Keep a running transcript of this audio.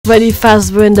Freddy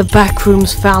Fazbear in the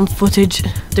Backrooms found footage.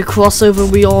 The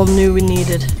crossover we all knew we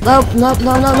needed. Nope, nope,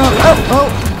 no, no, no, oh.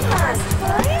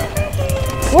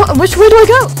 What? Which way do I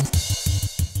go?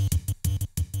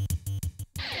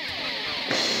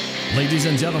 Ladies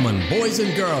and gentlemen, boys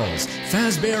and girls,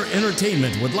 Fazbear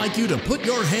Entertainment would like you to put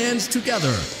your hands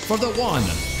together for the one,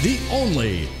 the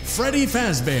only, Freddy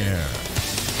Fazbear.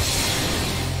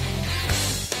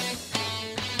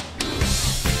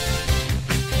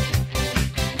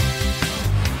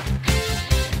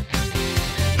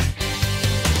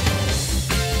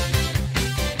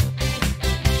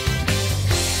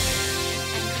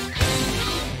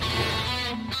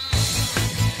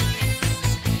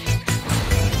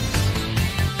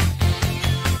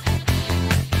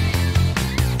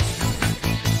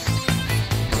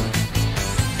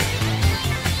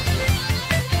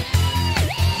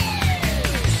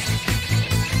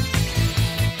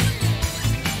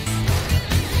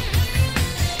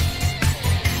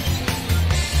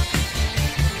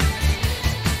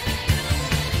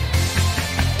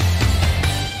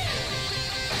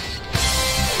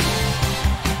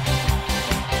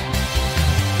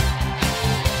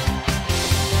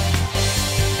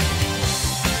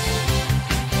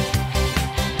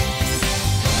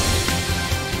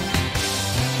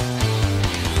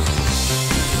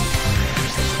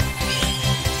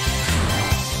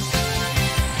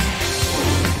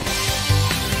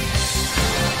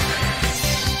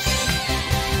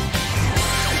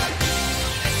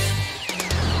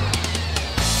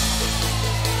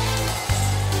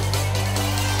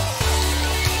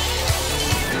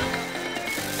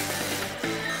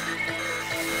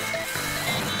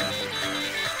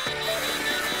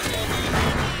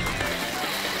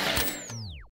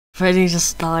 Freddy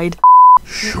just died.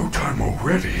 Showtime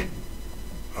already?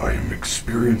 I am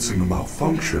experiencing a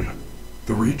malfunction.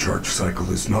 The recharge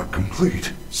cycle is not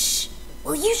complete. Shh!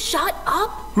 Will you shut up?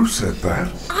 Who said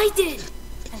that? I did!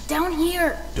 And down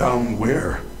here. Down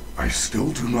where? I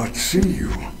still do not see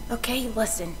you. Okay,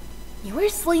 listen. You were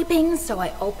sleeping, so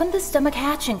I opened the stomach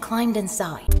hatch and climbed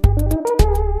inside.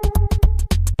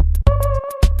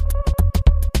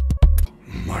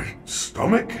 My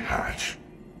stomach hatch?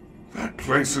 That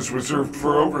place is reserved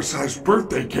for oversized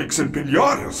birthday cakes and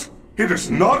piñatas. It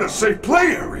is not a safe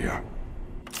play area.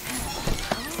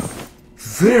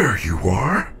 There you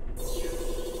are.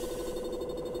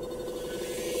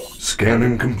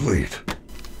 Scanning complete.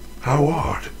 How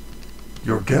odd.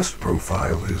 Your guest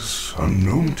profile is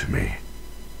unknown to me.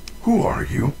 Who are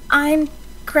you? I'm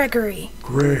Gregory.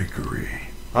 Gregory.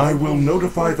 I will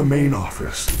notify the main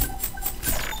office.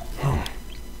 Oh.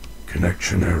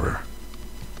 Connection error.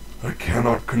 I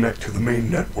cannot connect to the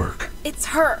main network. It's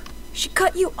her. She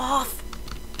cut you off.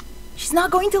 She's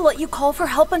not going to let you call for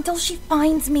help until she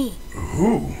finds me.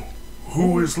 Who?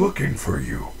 Who is looking for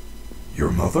you?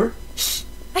 Your mother? Shh!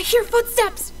 I hear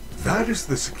footsteps! That is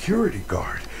the security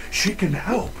guard. She can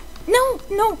help.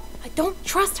 No, I don't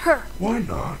trust her. Why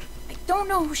not? I don't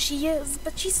know who she is,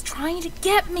 but she's trying to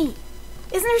get me.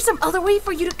 Isn't there some other way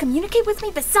for you to communicate with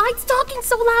me besides talking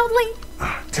so loudly?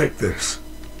 Take this.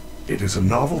 It is a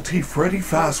novelty Freddy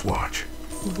Fazwatch.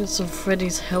 So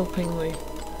Freddy's helping me.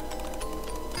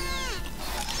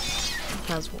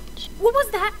 Fazwatch. What was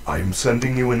that? I am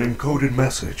sending you an encoded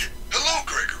message. Hello,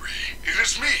 Gregory. It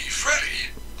is me,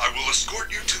 Freddy. I will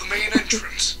escort you to the main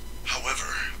entrance.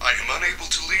 However, I am unable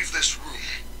to leave this room.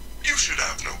 You should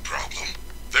have no problem.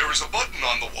 There is a button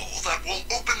on the wall that will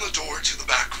open the door to the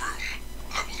back room.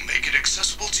 I will make it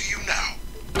accessible to you now.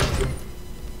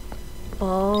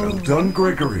 Oh. Well done,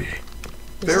 Gregory.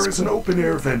 There is an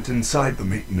open-air vent inside the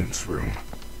maintenance room.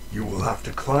 You will have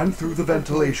to climb through the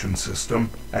ventilation system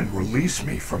and release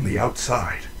me from the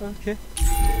outside. Okay.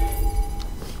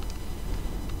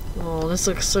 Oh, this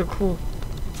looks so cool.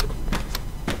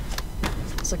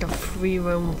 It's like a free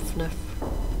roam Fnaf.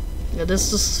 Yeah, this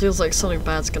just feels like something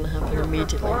bad's gonna happen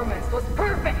immediately. Your performance was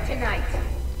perfect tonight.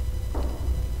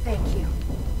 Thank you.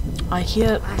 I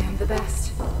hear I am the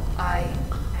best. I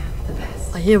am the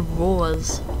best. I hear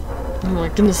roars. Oh my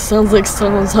goodness, sounds like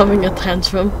someone's having a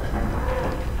tantrum. Oh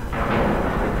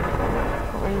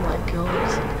my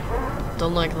god.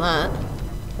 Don't like that.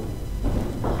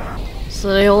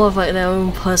 So they all have like their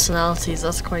own personalities,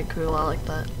 that's quite cool, I like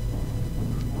that.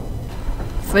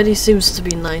 Freddy seems to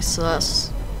be nice, so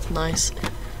that's nice.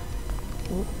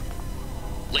 Ooh.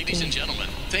 Ladies and gentlemen,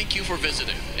 thank you for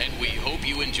visiting, and we hope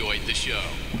you enjoyed the show.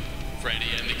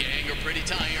 Freddy and the gang are pretty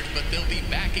tired, but they'll be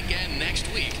back again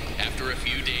next week after a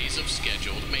few days of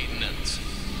scheduled maintenance.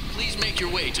 please make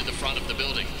your way to the front of the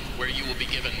building, where you will be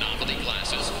given novelty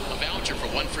glasses, a voucher for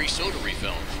 1 free soda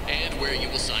refill, and where you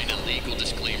will sign a legal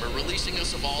disclaimer releasing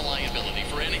us of all liability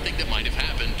for anything that might have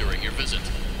happened during your visit.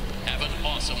 Have an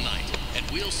awesome night, and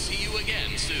we'll see you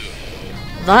again soon.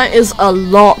 That is a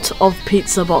lot of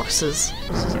pizza boxes.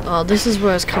 This is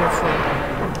where it's coming from.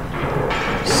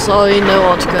 Sorry,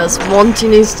 no Oscars. Monty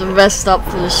needs to rest up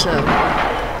for the show.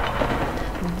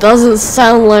 Doesn't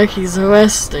sound like he's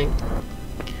resting.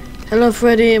 Hello,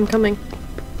 Freddy, I'm coming.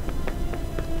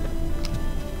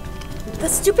 The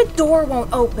stupid door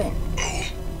won't open.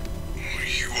 Oh,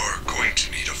 you are going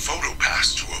to need a photo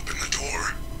pass to open the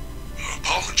door.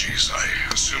 Apologies, I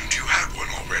assumed you had one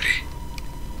already.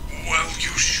 Well,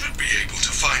 you should be able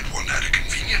to find one at a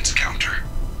convenience counter.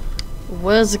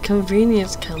 Where's the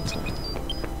convenience counter?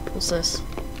 What's this?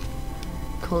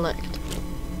 Collect.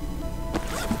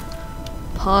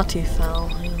 Party foul.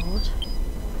 Hang on, what?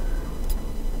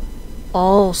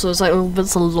 Oh, so it's like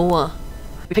bits of lore.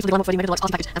 We paid for the glamour Freddy made a deluxe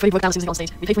party package, and Freddy broke down as soon as he got on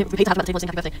stage. We paid to have him at the table and sing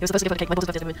happy birthday. He was supposed to get a cake. My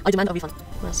daughter's birthday. I demand a refund.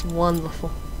 That's wonderful.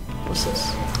 What's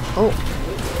this? Oh.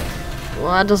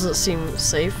 Well, that doesn't seem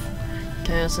safe.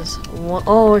 Okay, what's this? What?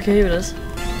 Oh, okay, here it is.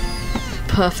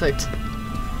 Perfect.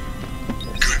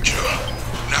 Good job.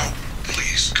 Now,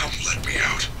 please come let me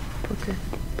out. Okay.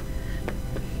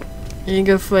 Here you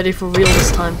go, Freddy, for real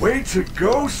this time. Way to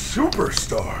go,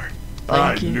 superstar!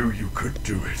 Thank you. I knew you could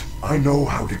do it. I know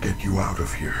how to get you out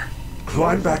of here.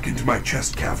 Climb back into my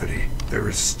chest cavity. There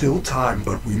is still time,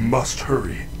 but we must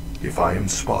hurry. If I am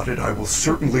spotted, I will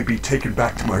certainly be taken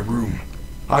back to my room.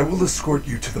 I will escort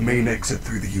you to the main exit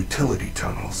through the utility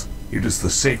tunnels. It is the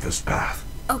safest path.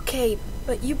 Okay,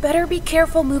 but you better be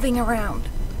careful moving around.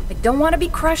 I don't want to be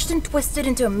crushed and twisted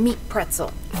into a meat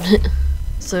pretzel.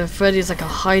 So Freddy's like a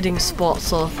hiding spot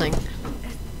sort of thing.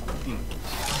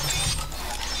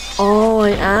 Oh,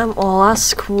 I am. Oh,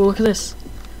 that's cool. Look at this.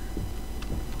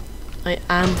 I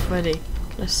am Freddy.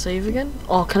 Can I save again?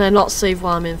 Oh, can I not save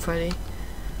while I'm in Freddy?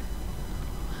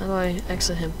 How do I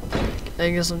exit him? I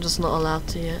guess I'm just not allowed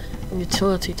to yet.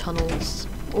 Utility tunnels.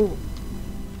 Oh.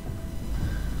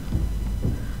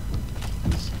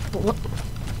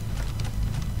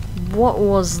 What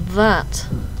was that?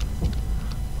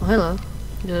 Oh, hello.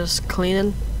 You're just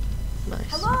cleaning.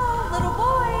 Nice. Hello, little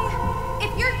boy.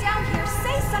 If you're down here,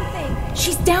 say something.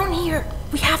 She's down here.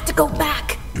 We have to go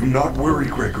back. Do not worry,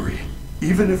 Gregory.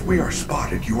 Even if we are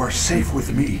spotted, you are safe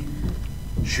with me.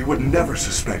 She would never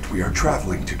suspect we are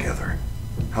traveling together.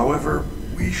 However,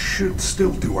 we should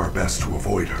still do our best to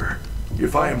avoid her.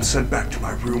 If I am sent back to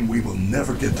my room, we will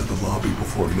never get to the lobby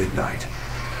before midnight.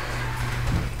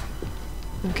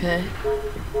 Okay.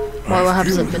 Well, what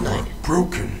happens at midnight? You are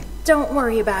broken. Don't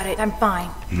worry about it. I'm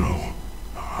fine. No.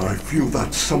 I feel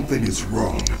that something is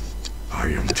wrong. I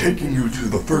am taking you to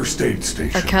the first aid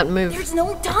station. I can't move. There's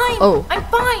no time. Oh. I'm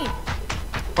fine.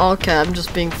 Okay, I'm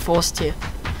just being forced here.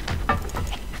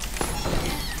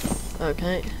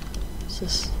 Okay. Is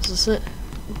this it?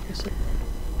 Is it?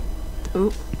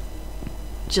 Ooh.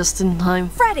 Just in time.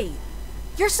 Freddy,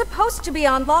 you're supposed to be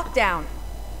on lockdown.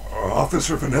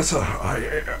 Officer Vanessa,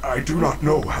 I do not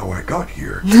know how I got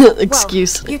here.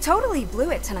 Excuse. Well, you totally blew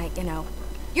it tonight, you know.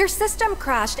 Your system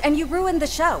crashed and you ruined the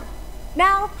show.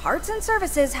 Now, parts and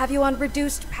services have you on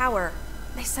reduced power.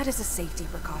 They said as a safety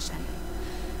precaution.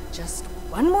 Just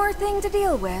one more thing to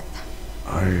deal with.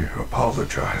 I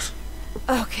apologize.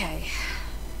 Okay.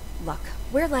 Look,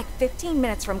 we're like 15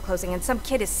 minutes from closing and some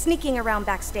kid is sneaking around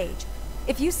backstage.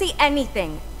 If you see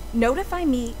anything, notify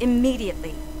me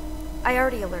immediately. I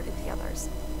already alerted the others.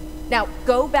 Now,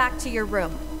 go back to your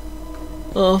room.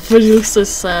 Oh, Freddy looks so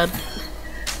sad.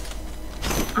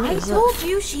 I told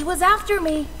you she was after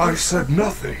me. I said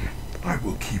nothing. I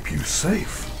will keep you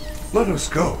safe. Let us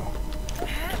go.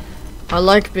 I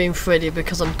like being Freddy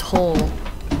because I'm tall.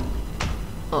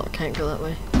 Oh, I can't go that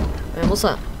way. Wait, what's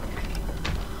that?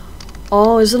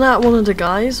 Oh, isn't that one of the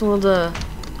guys? One of the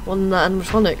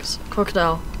animatronics?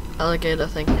 Crocodile, alligator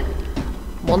thing.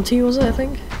 Monty was it, I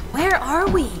think? Where are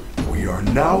we? We are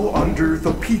now under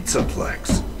the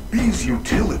Pizzaplex. These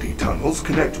utility tunnels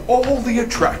connect all the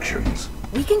attractions.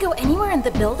 We can go anywhere in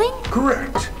the building?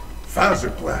 Correct.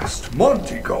 Fazerblast,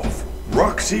 Monty Golf,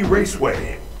 Roxy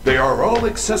Raceway. They are all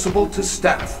accessible to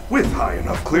staff, with high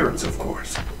enough clearance, of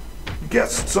course.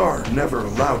 Guests are never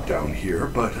allowed down here,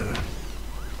 but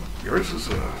yours is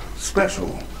a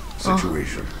special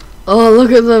situation. Oh,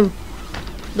 look at them.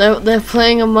 They're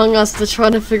playing Among Us. They're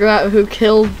trying to figure out who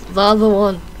killed the other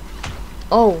one.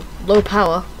 Oh, low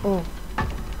power. Oh.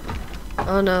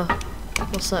 Oh no.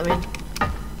 What's that mean?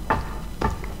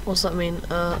 What's that mean?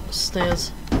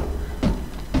 Stairs.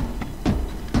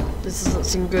 This doesn't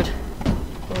seem good.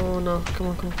 Oh no, come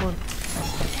on, come on, come on.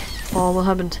 Oh, what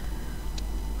happened?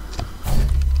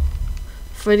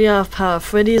 Freddy out of power.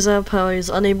 Freddy is out of power. He's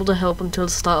unable to help until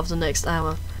the start of the next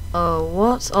hour. Oh,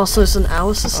 what? Oh, so it's an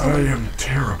hour system? I am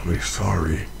terribly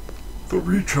sorry. The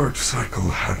recharge cycle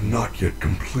had not yet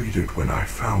completed when I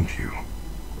found you.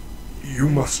 You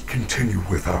must continue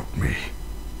without me.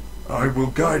 I will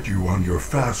guide you on your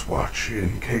fast watch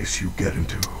in case you get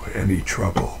into any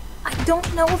trouble. I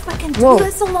don't know if I can Whoa. do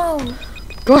this alone.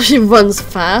 Gosh, he runs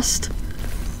fast.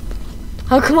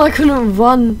 How come I couldn't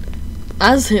run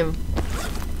as him?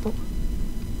 Oh.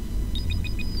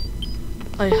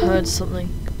 I heard something.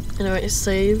 Anyway,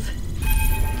 save.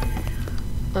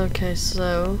 Okay,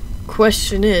 so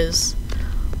question is,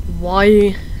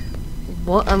 why?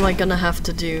 What am I gonna have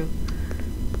to do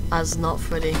as not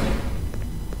Freddy?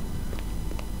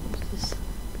 What's this?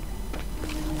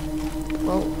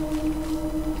 Oh,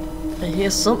 I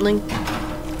hear something.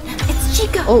 It's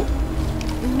Chica. Oh,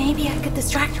 Maybe I could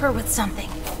distract her with something.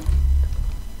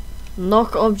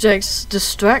 knock objects,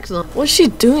 distract them. What's she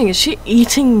doing? Is she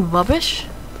eating rubbish?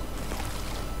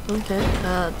 Okay,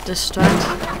 distract.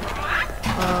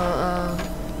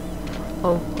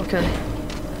 Oh, okay.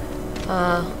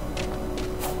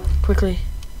 Quickly.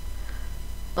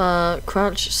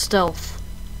 Crouch, stealth.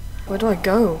 Where do I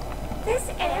go? This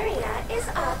area is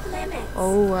off limits.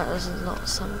 Oh, that does not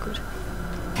sound good.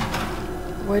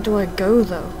 Where do I go,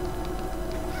 though?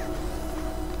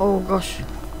 Oh, gosh.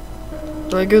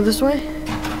 Do I go this way?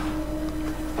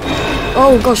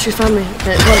 Oh, gosh, she found me.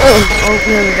 Okay, oh,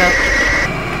 there we go.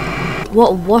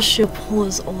 What? Wash your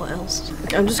paws or else.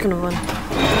 Okay, I'm just gonna run.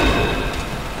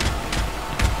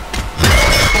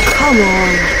 Come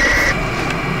on.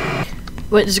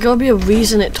 Wait, there's gotta be a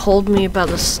reason it told me about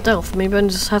the stealth. Maybe I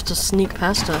just have to sneak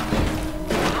past her.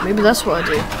 Maybe that's what I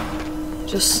do.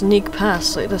 Just sneak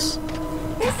past like this.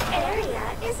 This area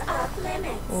is off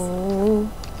limits.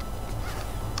 Oh.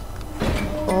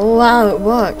 Oh wow, it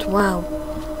worked. Wow.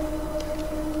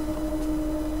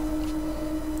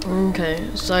 Okay,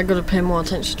 so I gotta pay more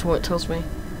attention to what it tells me.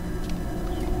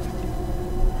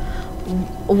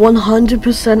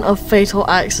 100% of fatal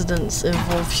accidents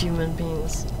involve human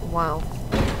beings. Wow.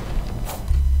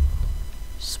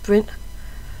 Sprint.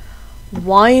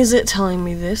 Why is it telling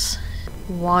me this?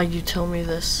 Why you tell me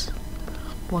this?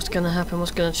 What's gonna happen?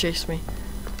 What's gonna chase me?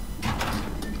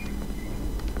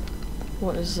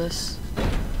 What is this?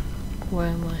 Where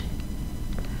am I?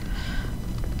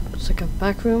 It's like a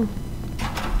back room.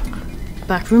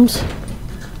 Backrooms?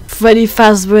 Freddy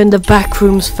Fazbear in the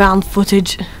Backrooms found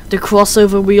footage. The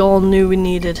crossover we all knew we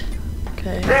needed.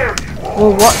 Okay.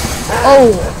 Well, what?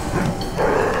 Oh!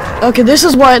 Okay, this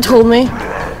is what it told me.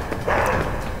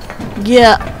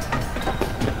 Yeah.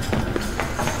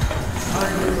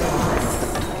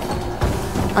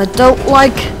 I don't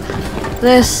like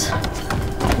this.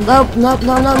 Nope, nope,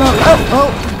 no, no, no. Oh,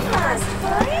 oh.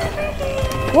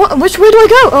 What? Which way do I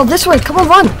go? Oh, this way. Come on,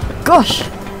 run. Gosh.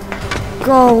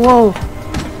 Go, whoa.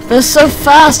 They're so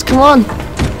fast. Come on.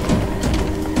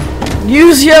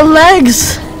 Use your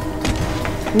legs.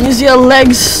 Use your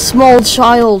legs, small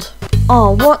child.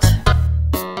 Oh, what?